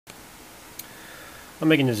I'm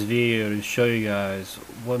making this video to show you guys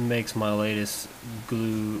what makes my latest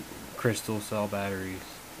glue crystal cell batteries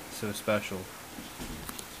so special.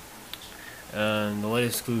 And the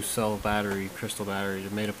latest glue cell battery, crystal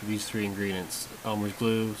batteries, are made up of these three ingredients: Elmer's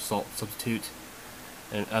glue, salt substitute,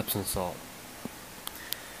 and Epsom salt.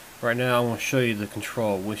 Right now I want to show you the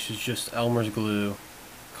control, which is just Elmer's glue,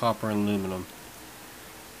 copper and aluminum.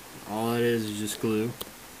 All it is just glue.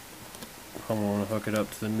 I'm going to hook it up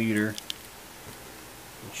to the meter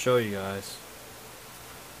and show you guys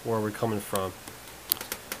where we're coming from.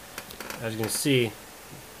 As you can see,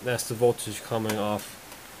 that's the voltage coming off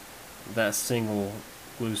that single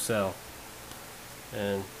glue cell,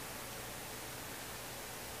 and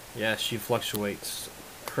yeah, she fluctuates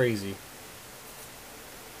crazy.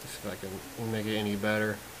 Let's see if I can make it any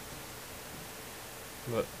better,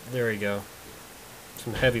 but there we go.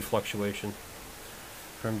 Some heavy fluctuation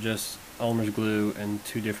from just Elmer's glue and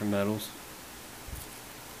two different metals.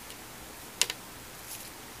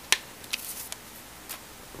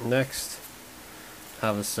 Next,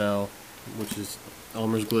 have a cell which is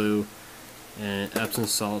Elmer's glue and Epsom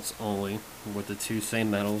salts only, with the two same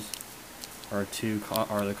metals are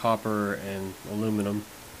the copper and aluminum.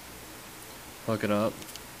 Hook it up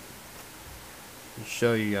and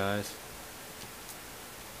show you guys.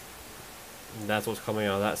 And that's what's coming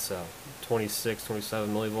out of that cell. 26,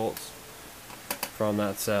 27 millivolts from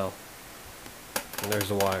that cell. And there's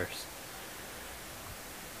the wires.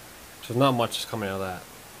 So not much is coming out of that.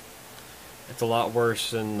 It's a lot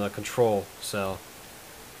worse than the control cell.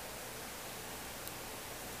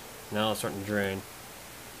 Now it's starting to drain.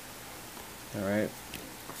 Alright.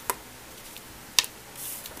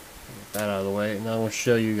 Get that out of the way. Now I'm going to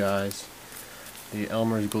show you guys the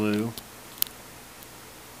Elmer's glue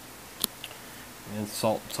and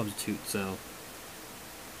salt substitute cell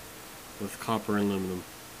with copper and aluminum.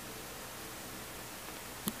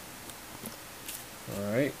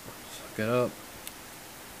 Alright, let's hook it up.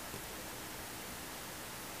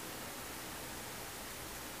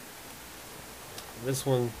 This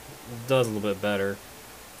one does a little bit better,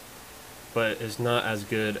 but it's not as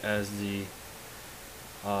good as the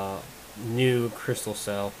new crystal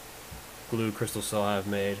cell, glue crystal cell I've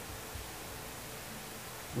made,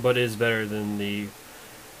 but it is better than the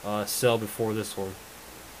cell before this one.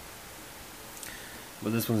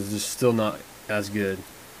 But this one's just still not as good.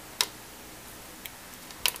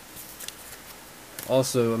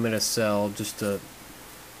 Also, I made a cell just to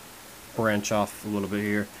branch off a little bit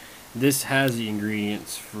here. This has the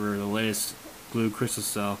ingredients for the latest glue crystal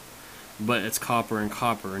cell, but it's copper and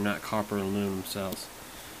copper, not copper and aluminum cells.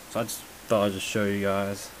 So I just thought I'd just show you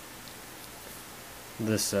guys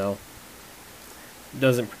this cell. It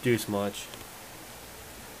doesn't produce much.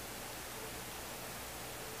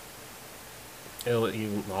 It'll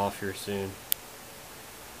even off here soon.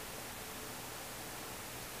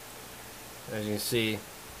 As you can see,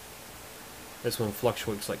 this one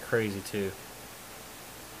fluctuates like crazy too.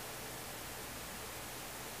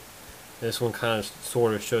 This one kind of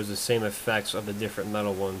sort of shows the same effects of the different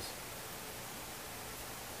metal ones.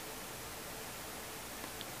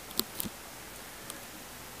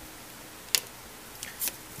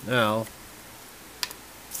 Now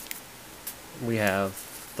we have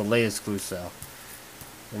the latest glue cell,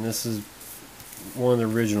 and this is one of the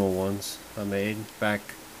original ones I made back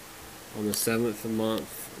on the 7th of the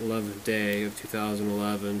month, 11th day of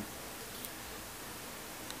 2011.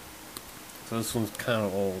 So this one's kind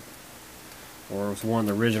of old, or it was one of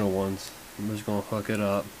the original ones. I'm just going to hook it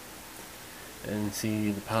up and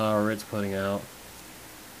see the power it's putting out.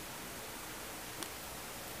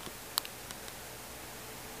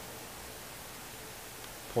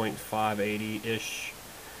 .580-ish,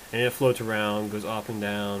 and it floats around, goes up and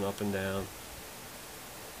down, up and down.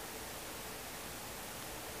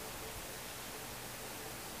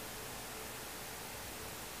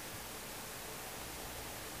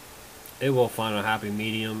 It will find a happy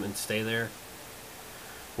medium and stay there.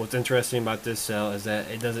 What's interesting about this cell is that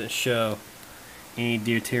it doesn't show any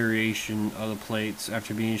deterioration of the plates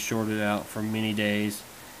after being shorted out for many days,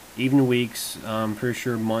 even weeks. I'm pretty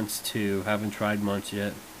sure months too. Haven't tried months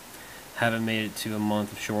yet. Haven't made it to a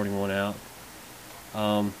month of shorting one out.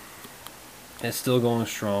 It's still going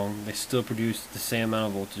strong. They still produce the same amount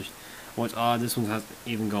of voltage. What's odd, this one hasn't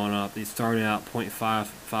even gone up. They started out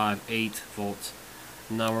 0.558 volts.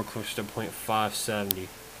 Now we're close to 0.570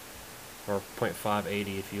 or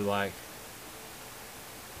 0.580 if you like.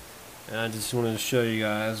 And I just wanted to show you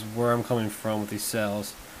guys where I'm coming from with these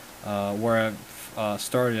cells. Where I've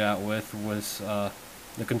started out with was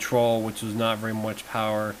the control, which was not very much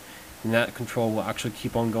power, and that control will actually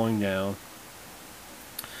keep on going down.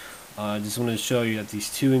 I just wanted to show you that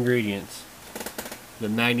these two ingredients, the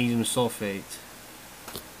magnesium sulfate,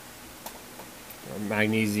 or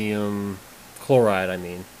magnesium chloride I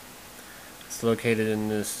mean, it's located in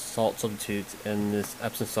this salt substitute, and this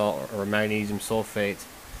Epsom salt or magnesium sulfate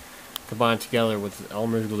combined together with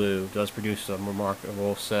Elmer's glue does produce a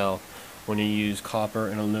remarkable cell when you use copper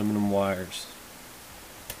and aluminum wires.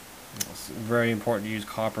 It's very important to use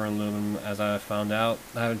copper and aluminum, as I have found out.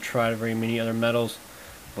 I haven't tried very many other metals,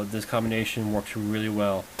 but this combination works really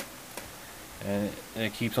well, and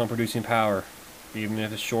it keeps on producing power even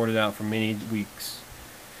if it's shorted out for many weeks.